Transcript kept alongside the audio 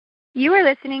You are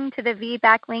listening to the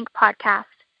VBAC Link podcast.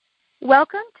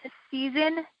 Welcome to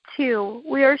Season 2.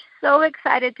 We are so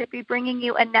excited to be bringing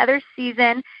you another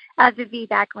season of the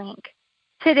VBAC Link.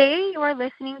 Today you are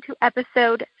listening to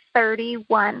episode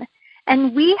 31,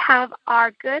 and we have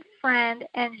our good friend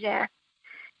Enzhe.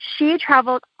 She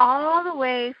traveled all the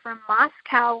way from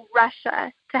Moscow,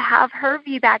 Russia, to have her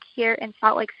VBAC here in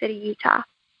Salt Lake City, Utah.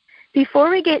 Before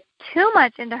we get too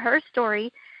much into her story,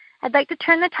 I'd like to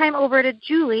turn the time over to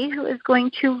Julie, who is going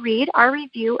to read our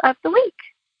review of the week.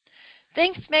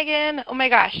 Thanks, Megan. Oh my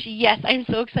gosh, yes, I'm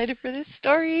so excited for this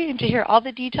story and to hear all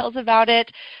the details about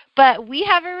it. But we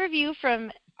have a review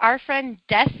from our friend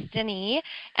Destiny,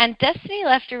 and Destiny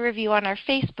left a review on our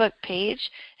Facebook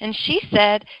page, and she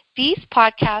said, "These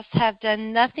podcasts have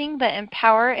done nothing but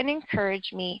empower and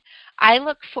encourage me. I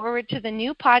look forward to the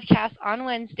new podcast on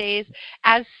Wednesdays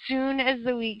as soon as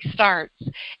the week starts."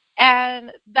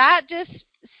 And that just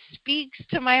speaks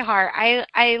to my heart.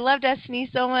 I love Destiny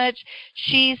so much.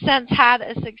 She's since had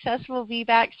a successful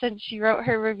VBAC since she wrote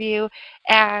her review,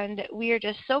 and we are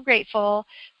just so grateful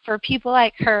for people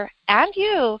like her and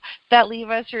you that leave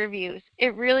us reviews.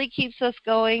 It really keeps us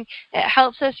going. It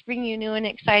helps us bring you new and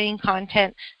exciting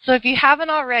content. So if you haven't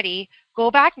already,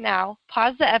 go back now,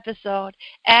 pause the episode,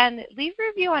 and leave a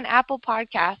review on Apple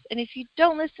Podcasts. And if you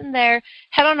don't listen there,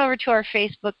 head on over to our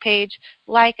Facebook page,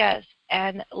 like us,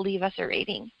 and leave us a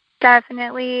rating.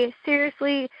 Definitely.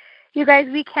 Seriously, you guys,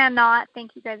 we cannot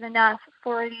thank you guys enough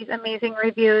for these amazing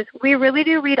reviews. We really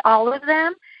do read all of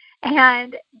them,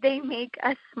 and they make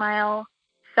us smile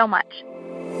so much.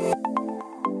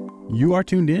 You are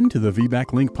tuned in to the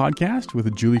VBAC Link podcast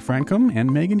with Julie Francom and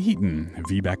Megan Heaton,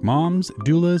 VBAC moms,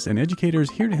 doulas, and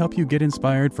educators here to help you get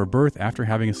inspired for birth after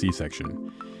having a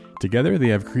C-section. Together, they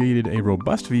have created a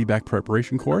robust VBAC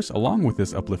preparation course along with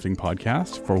this uplifting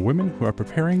podcast for women who are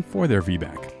preparing for their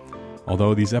VBAC.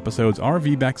 Although these episodes are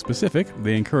VBAC specific,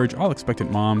 they encourage all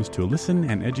expectant moms to listen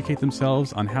and educate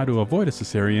themselves on how to avoid a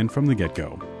cesarean from the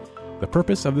get-go. The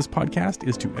purpose of this podcast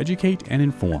is to educate and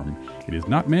inform. It is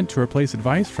not meant to replace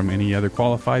advice from any other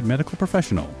qualified medical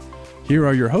professional. Here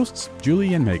are your hosts,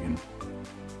 Julie and Megan.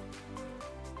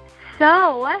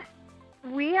 So,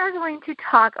 we are going to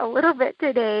talk a little bit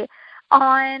today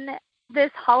on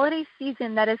this holiday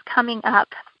season that is coming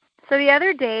up. So the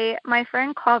other day, my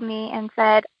friend called me and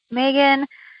said, "Megan,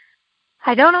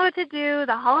 I don't know what to do.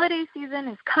 The holiday season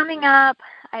is coming up.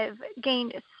 I've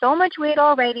gained so much weight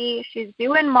already." She's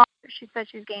due in March. She said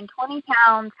she's gained 20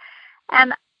 pounds.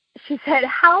 And she said,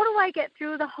 "How do I get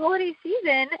through the holiday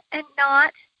season and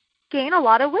not gain a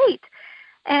lot of weight?"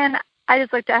 And I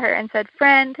just looked at her and said,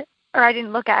 I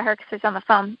didn't look at her because it's on the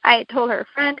phone. I told her,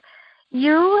 "Friend,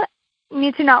 you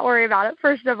need to not worry about it,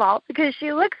 first of all, because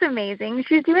she looks amazing.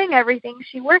 She's doing everything.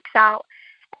 She works out.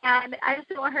 And I just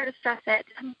don't want her to stress it.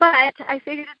 But I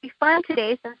figured it'd be fun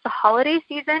today since the holiday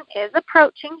season is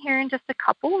approaching here in just a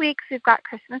couple weeks. We've got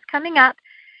Christmas coming up.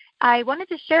 I wanted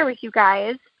to share with you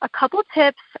guys a couple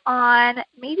tips on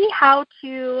maybe how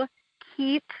to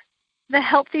keep the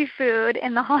healthy food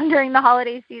during the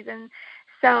holiday season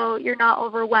so you're not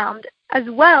overwhelmed, as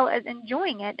well as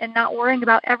enjoying it and not worrying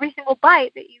about every single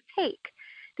bite that you take.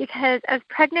 Because as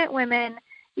pregnant women,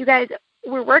 you guys,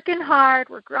 we're working hard,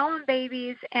 we're growing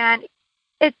babies, and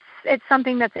it's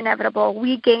something that's inevitable.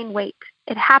 We gain weight.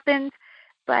 It happens,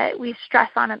 but we stress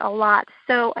on it a lot.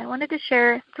 So I wanted to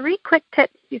share 3 quick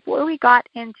tips before we got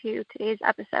into today's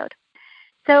episode.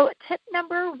 So tip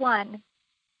number 1,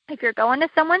 if you're going to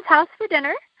someone's house for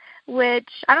dinner, which,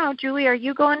 I don't know, Julie, are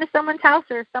you going to someone's house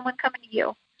or is someone coming to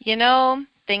you? You know,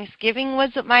 Thanksgiving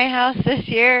was at my house this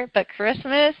year, but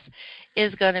Christmas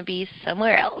is going to be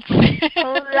somewhere else.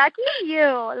 Oh,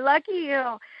 lucky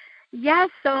you. Yes,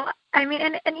 so, I mean,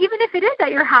 and even if it is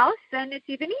at your house, then it's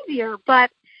even easier.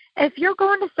 But if you're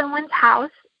going to someone's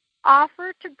house,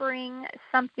 offer to bring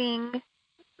something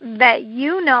that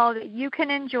you know that you can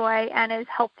enjoy and is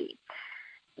healthy.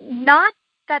 Not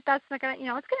that's not going to,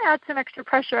 it's going to add some extra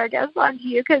pressure, I guess, onto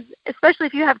you, because especially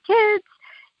if you have kids,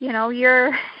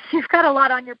 you've got a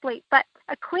lot on your plate. But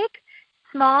a quick,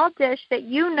 small dish that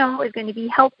you know is going to be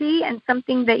healthy and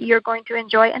something that you're going to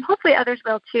enjoy, and hopefully others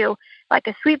will too, like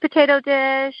a sweet potato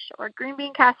dish or green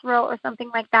bean casserole or something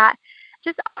like that.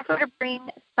 Just offer to bring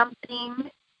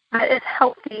something that is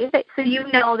healthy, so you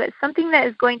know that something that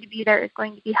is going to be there is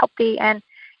going to be healthy and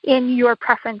in your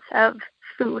preference of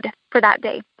food for that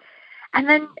day. And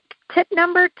then tip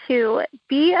number 2,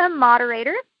 be a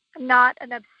moderator, not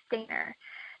an abstainer.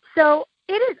 So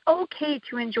it is okay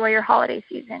to enjoy your holiday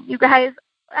season. You guys,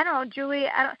 I don't know, Julie,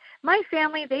 my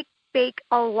family, they bake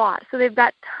a lot. So they've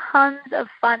got tons of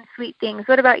fun, sweet things.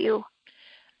 What about you?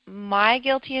 my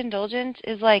guilty indulgence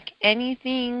is like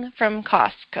anything from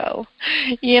Costco.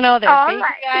 Their bakery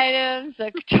items,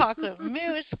 the chocolate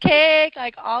mousse cake,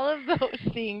 like all of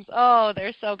those things. Oh,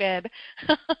 they're so good.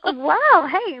 Wow.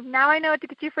 Hey, now I know what to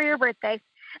get you for your birthday.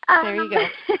 There you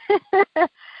go.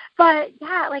 But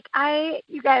yeah,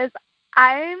 you guys,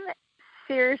 I'm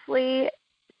seriously,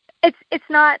 it's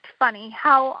not funny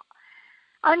how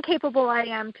incapable I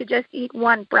am to just eat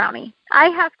one brownie. I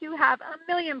have to have a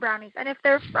million brownies, and if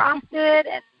they're frosted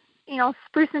and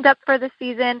sprucened up for the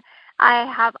season,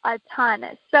 I have a ton.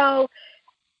 So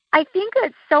I think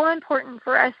it's so important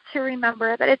for us to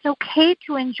remember that it's okay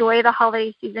to enjoy the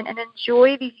holiday season and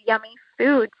enjoy these yummy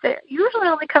foods that usually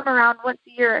only come around once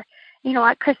a year,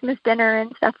 at Christmas dinner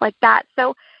and stuff like that.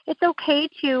 So it's okay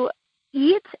to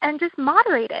eat and just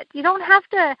moderate it. You don't have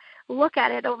to look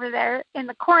at it over there in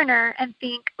the corner and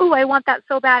think, "Ooh, I want that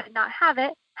so bad," and not have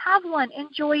it. Have one.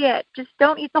 Enjoy it. Just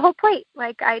don't eat the whole plate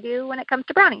like I do when it comes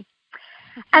to brownies.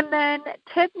 And then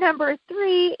tip number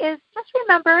 3 is just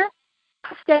remember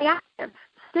to stay active.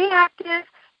 Stay active.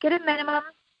 Get a minimum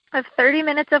of 30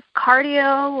 minutes of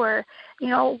cardio or,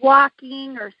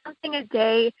 walking or something a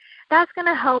day. That's going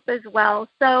to help as well.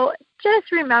 So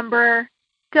just remember,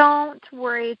 don't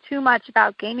worry too much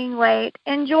about gaining weight.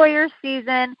 Enjoy your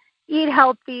season. Eat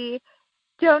healthy.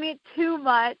 Don't eat too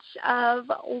much of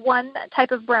one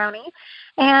type of brownie.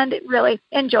 And really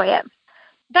enjoy it.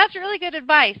 That's really good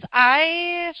advice.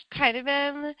 I've kind of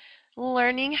been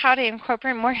learning how to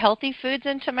incorporate more healthy foods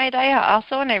into my diet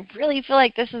also, and I really feel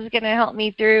like this is going to help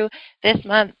me through this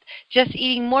month. Just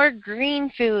eating more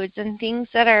green foods and things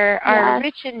that are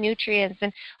rich in nutrients.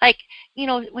 And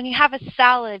when you have a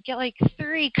salad, get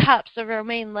 3 cups of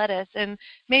romaine lettuce and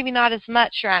maybe not as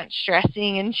much ranch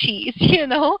dressing and cheese,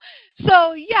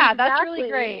 So, yeah, that's really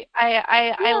great.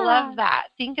 I love that.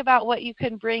 Think about what you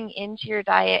can bring into your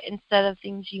diet instead of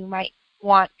things you might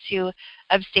want to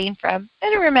abstain from.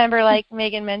 And remember, like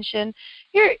Megan mentioned,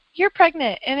 you're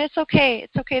pregnant, and it's okay.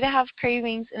 It's okay to have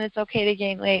cravings, and it's okay to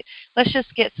gain weight. Let's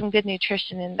just get some good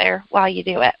nutrition in there while you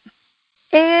do it.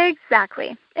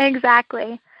 Exactly.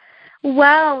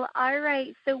 Well, all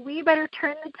right. So we better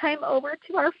turn the time over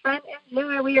to our friend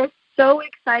Enzhe. We are so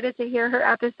excited to hear her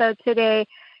episode today.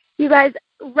 You guys,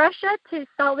 Russia to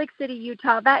Salt Lake City,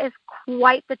 Utah, that is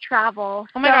quite the travel.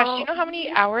 Oh, my gosh. Do you know how many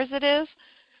hours it is?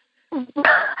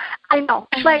 I know.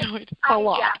 It's a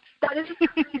lot. Yeah, that is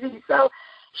crazy. So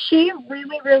she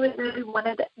really, really, really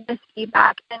wanted this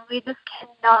feedback, and we just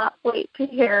cannot wait to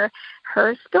hear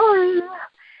her story.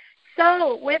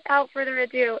 So without further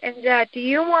ado, Enzhe, do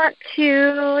you want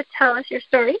to tell us your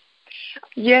story?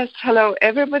 Yes. Hello,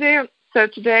 everybody. So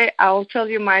today I'll tell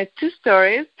you my 2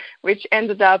 stories, which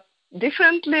ended up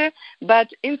differently, but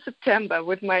in September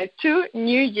with my 2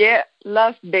 New Year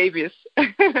love babies.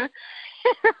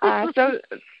 So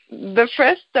the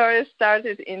first story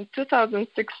started in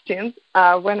 2016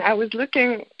 when I was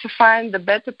looking to find the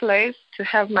better place to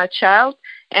have my child,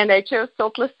 and I chose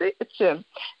Salt Lake City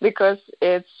because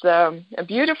it's a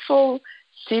beautiful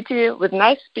city with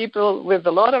nice people, with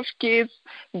a lot of kids,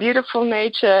 beautiful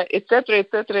nature, etc.,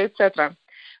 etc., etc.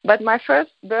 But my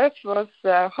first birth was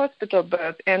a hospital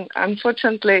birth, and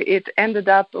unfortunately it ended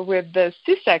up with the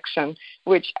C-section,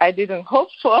 which I didn't hope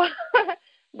for,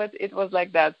 but it was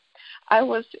like that. I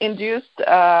was induced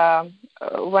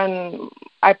when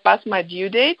I passed my due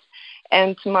date,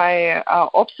 and my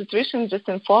obstetrician just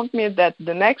informed me that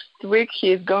the next week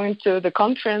he is going to the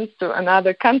conference to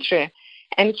another country,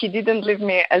 and he didn't leave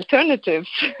me alternatives.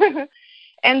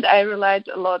 And I relied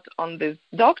a lot on this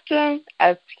doctor,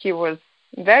 as he was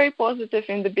very positive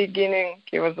in the beginning.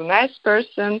 He was a nice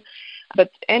person.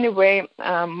 But anyway,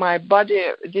 my body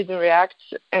didn't react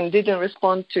and didn't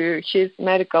respond to his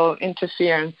medical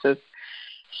interferences.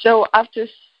 So after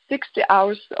 60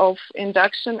 hours of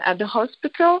induction at the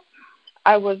hospital,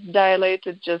 I was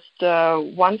dilated just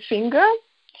 1 finger,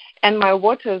 and my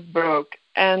waters broke.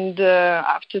 And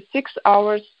after 6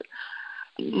 hours,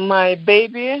 my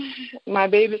baby's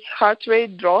heart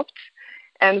rate dropped,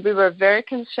 and we were very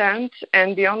concerned.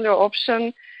 And the only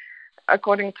option,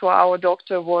 according to our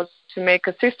doctor, was to make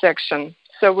a C-section.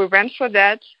 So we went for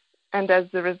that, and as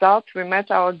a result, we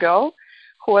met our girl,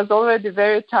 who was already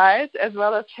very tired, as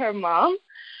well as her mom.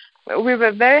 We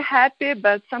were very happy,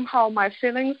 but somehow my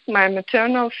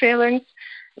maternal feelings,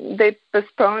 they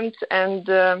postponed, and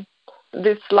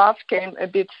this love came a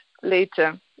bit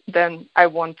later than I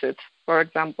wanted, for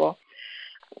example.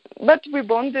 But we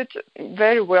bonded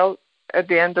very well at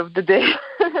the end of the day.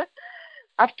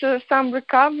 After some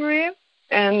recovery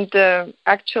and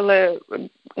actually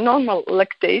normal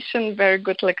lactation, very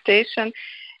good lactation,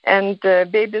 and the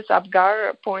baby's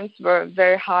Apgar points were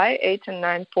very high, 8 and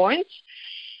 9 points.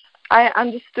 I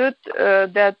understood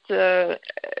that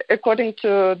according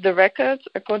to the records,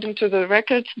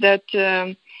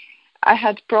 that I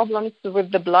had problems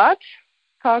with the blood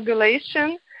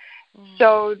coagulation.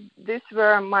 So these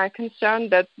were my concern,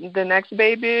 that the next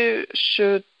baby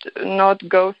should not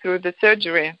go through the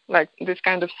surgery, like this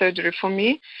kind of surgery for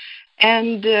me.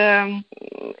 And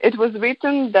it was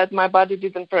written that my body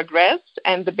didn't progress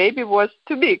and the baby was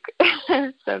too big.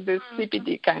 So this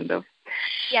CPD kind of.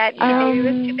 Yeah, your baby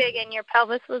was too big and your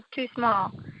pelvis was too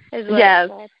small. Is what yes.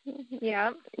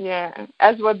 Yeah. Yeah,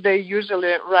 as what they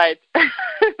usually write.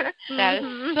 That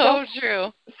is so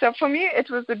true. So for me, it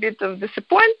was a bit of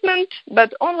disappointment,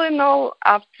 but all in all,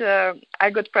 after I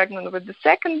got pregnant with the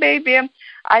second baby,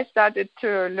 I started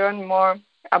to learn more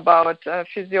about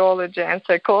physiology and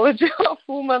psychology of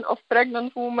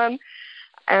pregnant women,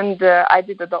 and I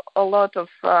did a lot of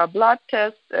blood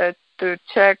tests to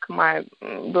check my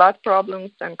blood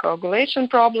problems and coagulation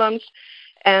problems.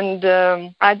 And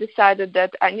I decided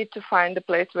that I need to find a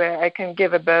place where I can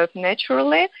give a birth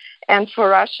naturally. And for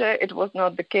Russia, it was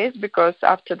not the case, because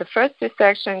after the first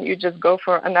C-section, you just go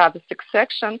for another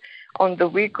C-section on the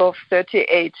week of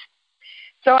 38.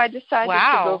 So I decided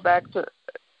to go back to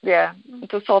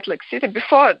Salt Lake City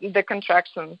before the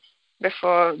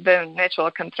natural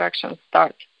contractions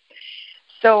start.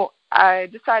 So I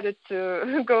decided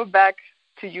to go back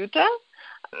to Utah,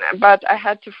 but I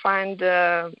had to find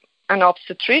an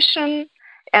obstetrician,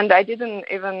 and I didn't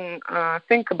even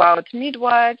think about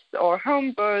midwives or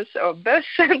home births or birth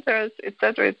centers,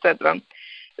 etc., etc.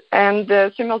 And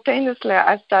simultaneously,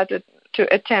 I started to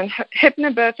attend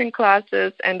hypnobirthing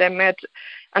classes, and I met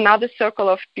another circle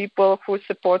of people who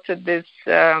supported this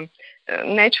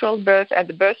natural birth at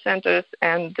the birth centers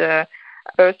and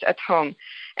birth at home.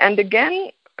 And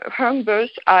again, home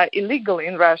births are illegal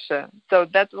in Russia, so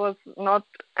that was not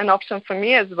an option for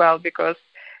me as well, because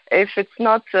if it's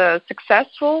not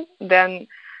successful, then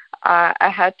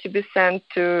I had to be sent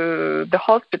to the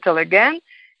hospital again,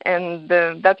 and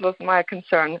that was my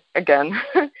concern again.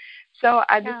 So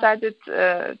I decided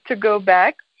to go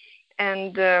back,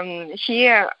 and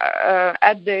here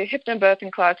at the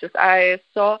hypnobirthing classes, I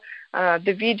saw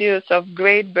the videos of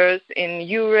great births in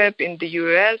Europe, in the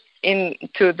US,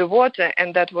 into the water,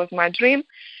 and that was my dream.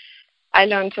 I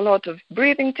learned a lot of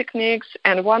breathing techniques,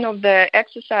 and one of the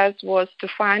exercises was to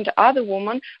find other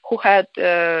women who had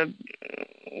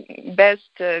best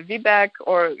VBAC,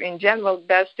 or in general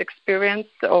best experience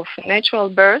of natural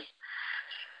birth.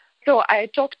 So I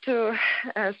talked to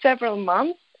several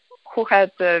moms who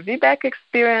had VBAC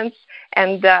experience,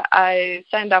 and I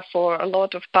signed up for a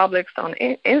lot of publics on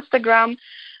Instagram,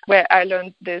 where I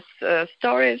learned these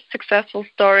stories, successful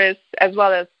stories, as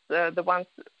well as the ones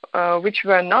which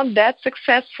were not that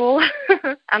successful,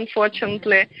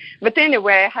 unfortunately. But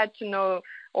anyway, I had to know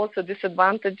also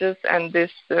disadvantages and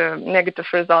these negative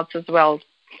results as well.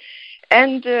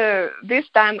 And this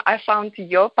time I found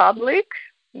your public,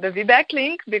 the VBAC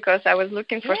link, because I was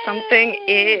looking for something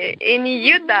in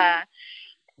Utah.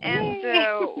 And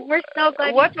we're so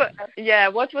glad.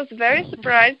 What was very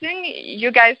surprising,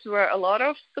 you guys were a lot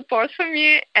of support for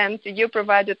me, and you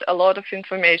provided a lot of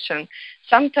information.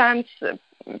 Sometimes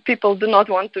people do not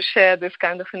want to share this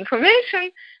kind of information,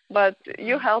 but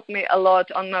you helped me a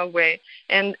lot on my way,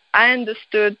 and I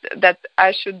understood that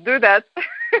I should do that.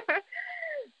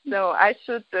 So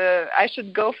I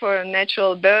should go for a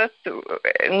natural birth,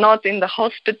 not in the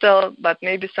hospital, but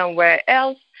maybe somewhere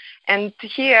else. And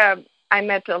here I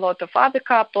met a lot of other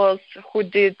couples who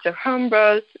did home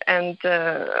births and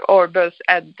or births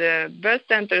at the birth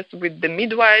centers with the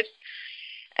midwives.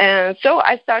 And so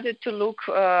I started to look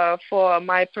for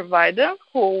my provider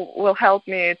who will help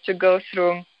me to go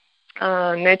through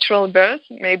natural birth,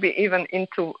 maybe even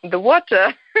into the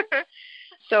water.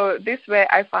 So this way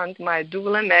I found my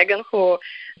doula, Megan, who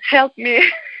helped me.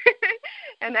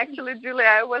 And actually, Julie,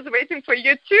 I was waiting for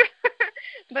you too.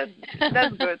 But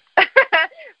that's good.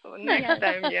 Next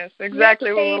time, yes,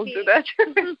 exactly, we will do that.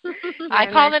 I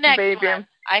call the next one.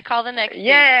 I call the next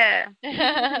Yeah.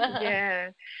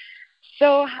 Yeah.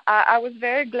 So I was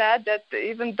very glad that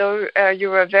even though you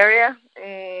were very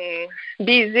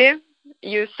busy,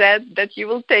 you said that you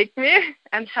will take me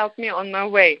and help me on my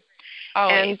way.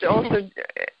 Always. And also,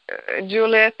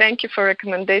 Julia, thank you for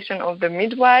recommendation of the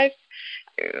midwife.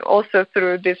 Also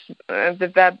through this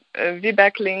the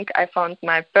VBAC link, I found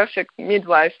my perfect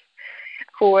midwife,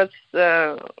 who was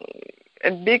a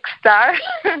big star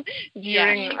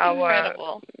during our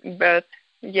birth.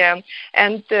 Yeah,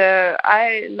 and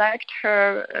I liked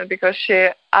her because she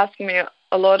asked me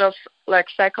a lot of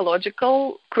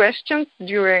psychological questions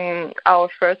during our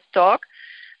first talk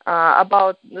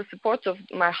about the support of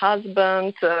my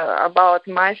husband, about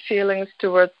my feelings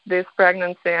towards this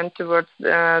pregnancy and towards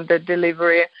the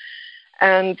delivery,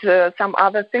 and some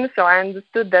other things. So I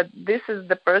understood that this is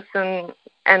the person,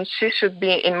 and she should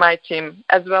be in my team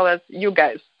as well as you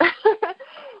guys.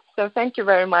 So thank you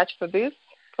very much for this,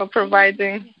 for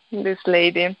providing this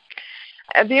lady.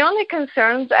 The only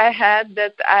concerns I had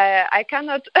that I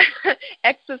cannot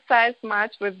exercise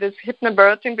much with this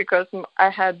hypnobirthing because I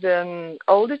had an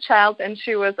older child and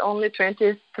she was only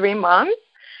 23 months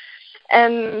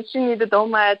and she needed all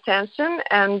my attention.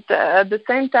 And at the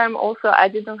same time also I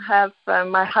didn't have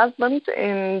my husband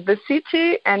in the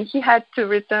city and he had to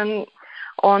return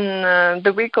on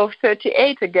the week of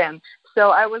 38 again.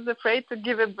 So I was afraid to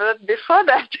give a birth before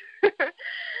that.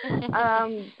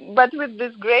 But with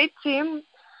this great team,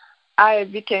 I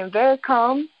became very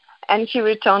calm, and he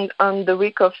returned on the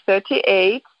week of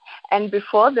 38. And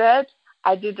before that,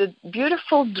 I did a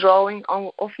beautiful drawing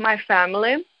of my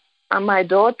family, my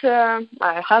daughter,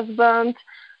 my husband,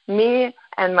 me,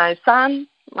 and my son,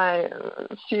 my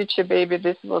future baby.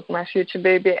 This was my future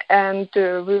baby. And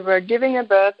we were giving a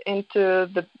birth into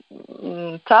the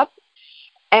tub.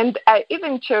 And I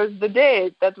even chose the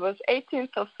date. That was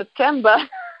 18th of September.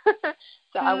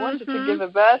 So I wanted to give a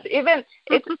birth. Even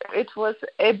it was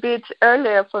a bit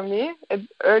earlier for me,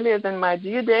 earlier than my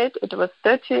due date. It was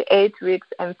 38 weeks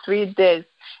and 3 days.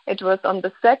 It was on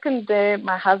the second day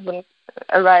my husband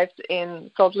arrived in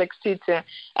Salt Lake City.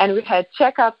 And we had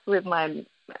checkups with my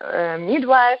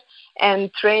midwife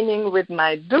and training with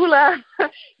my doula.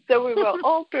 So we were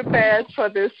all prepared for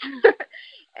this.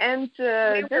 And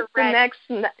just the next,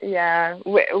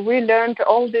 we learned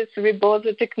all these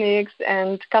rebozo techniques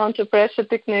and counter pressure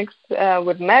techniques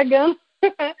with Megan.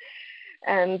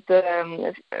 And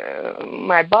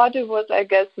my body was, I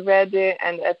guess, ready.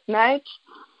 And at night,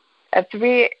 at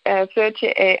 3:30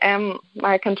 a.m.,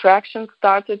 my contractions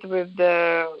started with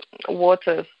the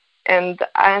waters. And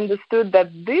I understood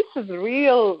that this is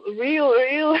real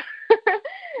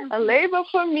a labor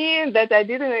for me that I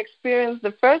didn't experience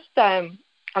the first time.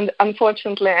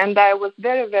 Unfortunately, and I was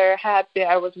very, very happy.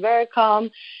 I was very calm,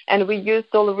 and we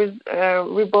used all the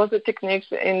rebozo techniques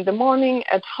in the morning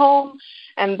at home,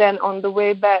 and then on the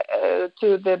way back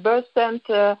to the birth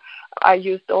center, I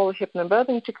used all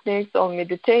hypnobirthing techniques, all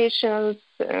meditations,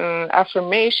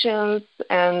 affirmations,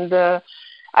 and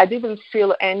I didn't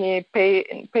feel any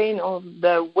pain of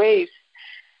the waves.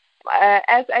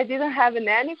 As I didn't have a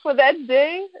nanny for that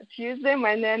day, Tuesday,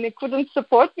 my nanny couldn't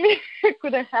support me,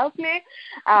 couldn't help me.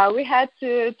 We had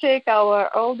to take our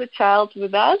older child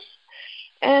with us,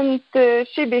 and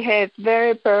she behaved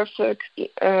very perfect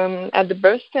at the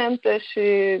birth center.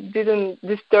 She didn't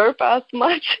disturb us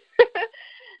much.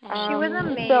 She was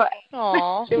amazing.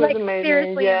 She was amazing.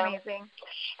 Seriously amazing.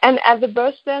 And at the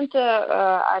birth center,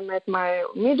 I met my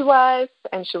midwife,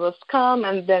 and she was calm,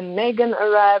 and then Megan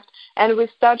arrived, and we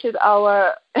started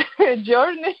our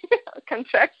journey,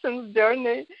 contractions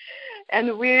journey,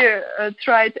 and we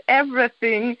tried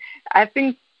everything. I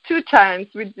think 2 times.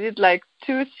 We did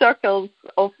 2 circles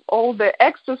of all the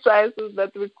exercises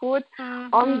that we could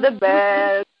on the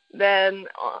bed, then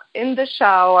in the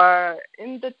shower,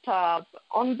 in the tub,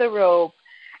 on the rope.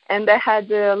 And I had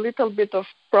a little bit of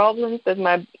problems that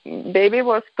my baby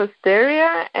was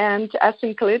posterior and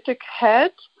asynclitic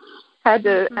head, had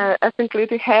an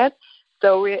asynclitic head.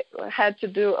 So we had to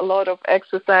do a lot of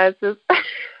exercises.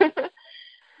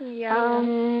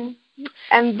 And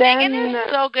then Megan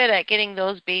is so good at getting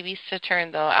those babies to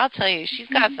turn, though. I'll tell you, she's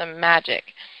got some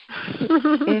magic.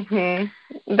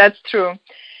 That's true.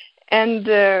 And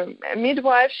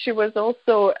midwife, she was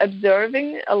also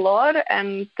observing a lot,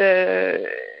 and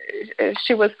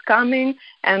she was coming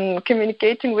and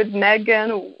communicating with Megan,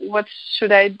 what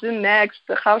should I do next,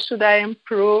 how should I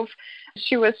improve.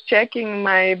 She was checking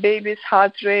my baby's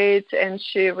heart rate, and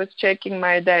she was checking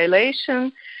my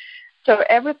dilation. So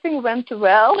everything went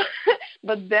well,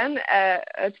 but then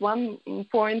at one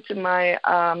point my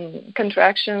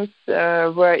contractions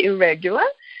were irregular.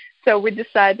 So we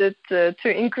decided to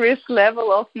increase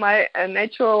level of my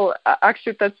natural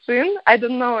oxytocin. I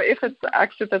don't know if it's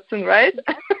oxytocin, right?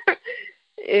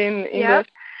 in English.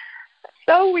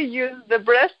 So we used the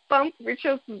breast pump, which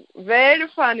was very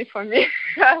funny for me.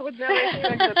 I would never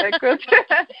think that I could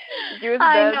use that.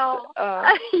 I know.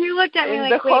 You looked at me in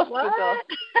like, the wait, hospital.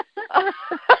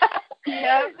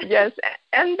 what? Yes,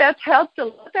 and that helped a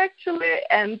lot actually,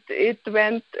 and it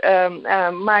went.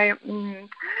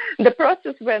 The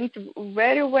process went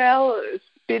very well,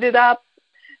 speeded up.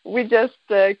 We just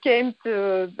came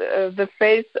to the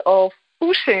phase of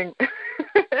pushing,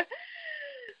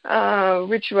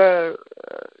 which were,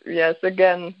 yes,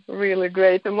 again, really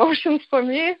great emotions for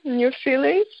me, new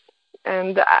feelings.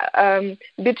 And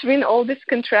between all these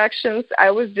contractions,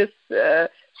 I was just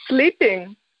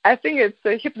sleeping. I think it's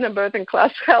a hypnobirthing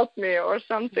class helped me or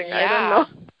something. Yeah. I don't know.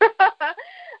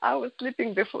 I was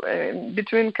sleeping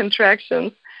between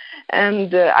contractions,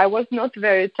 and I was not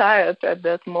very tired at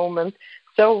that moment.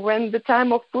 So when the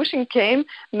time of pushing came,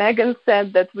 Megan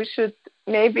said that we should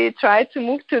maybe try to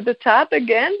move to the tub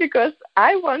again because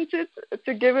I wanted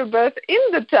to give a birth in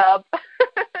the tub.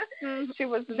 She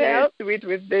was very sweet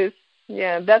with this.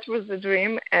 Yeah, that was the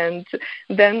dream. And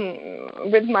then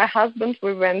with my husband,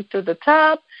 we went to the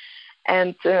tub.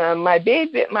 And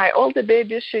my older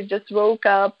baby, she just woke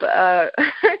up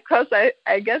because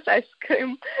I guess I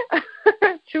screamed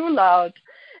too loud.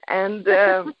 And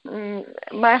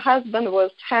my husband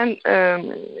was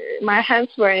my hands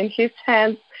were in his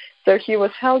hands, so he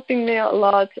was helping me a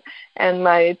lot. And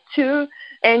my two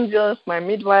angels, my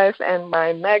midwife and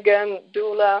my Megan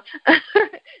doula,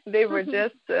 they were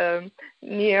just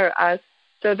near us.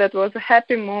 So that was a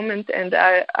happy moment. And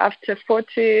after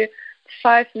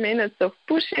 45 minutes of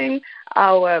pushing,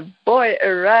 our boy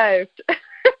arrived.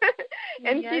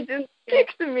 And he just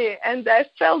kicked me, and I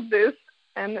felt this.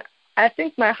 And I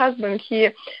think my husband, he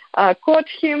caught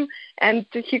him, and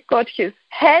he caught his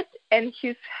head and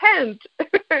his hand,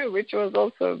 which was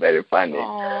also very funny.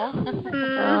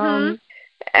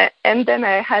 And then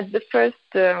I had the first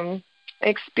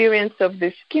experience of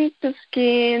the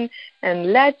skin-to-skin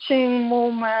and latching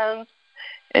moments,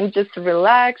 and just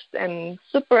relaxed and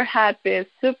super happy,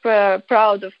 super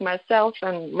proud of myself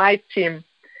and my team.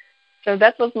 So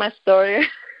that was my story,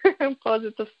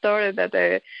 positive story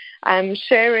that I'm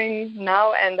sharing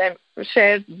now, and I'm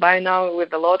shared by now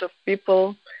with a lot of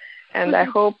people. And I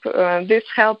hope this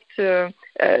helped.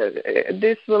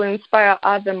 This will inspire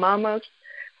other mamas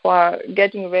who are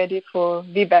getting ready for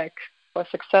VBAC, for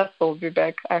successful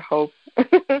VBAC, I hope.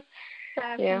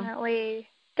 Definitely.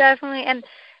 And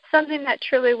something that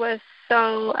truly was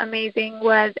so amazing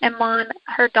was Iman,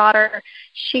 her daughter.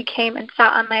 She came and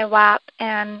sat on my lap,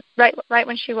 and right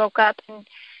when she woke up, and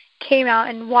came out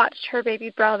and watched her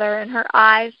baby brother, and her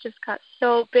eyes just got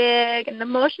so big, and the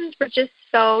emotions were just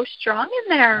so strong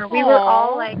in there. We were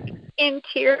all like in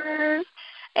tears,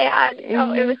 and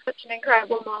it was such an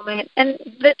incredible moment. And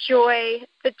the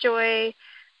joy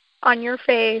on your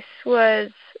face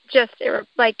was just it was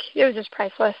just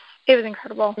priceless. It was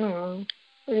incredible.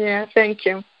 Yeah, thank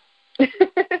you.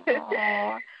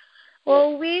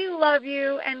 Well, we love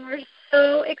you, and we're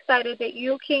so excited that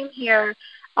you came here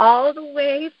all the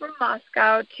way from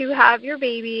Moscow to have your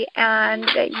baby, and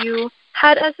that you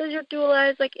had us as your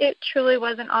doulas. Like, it truly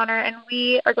was an honor, and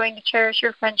we are going to cherish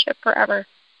your friendship forever.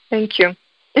 Thank you.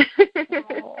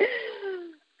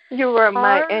 You were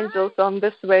my angels on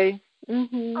this way.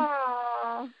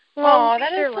 Aww. Well,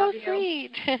 that is so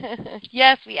sweet.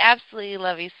 Yes, we absolutely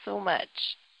love you so much.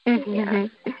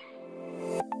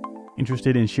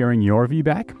 Interested in sharing your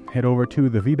VBAC? Head over to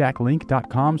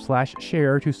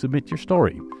thevbaclink.com/share to submit your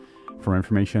story. For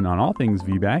information on all things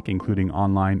VBAC, including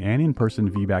online and in-person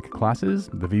VBAC classes,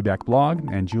 the VBAC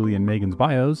blog, and Julie and Megan's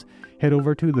bios, head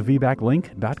over to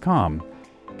thevbaclink.com.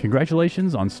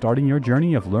 Congratulations on starting your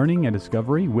journey of learning and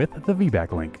discovery with the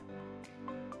VBAC Link.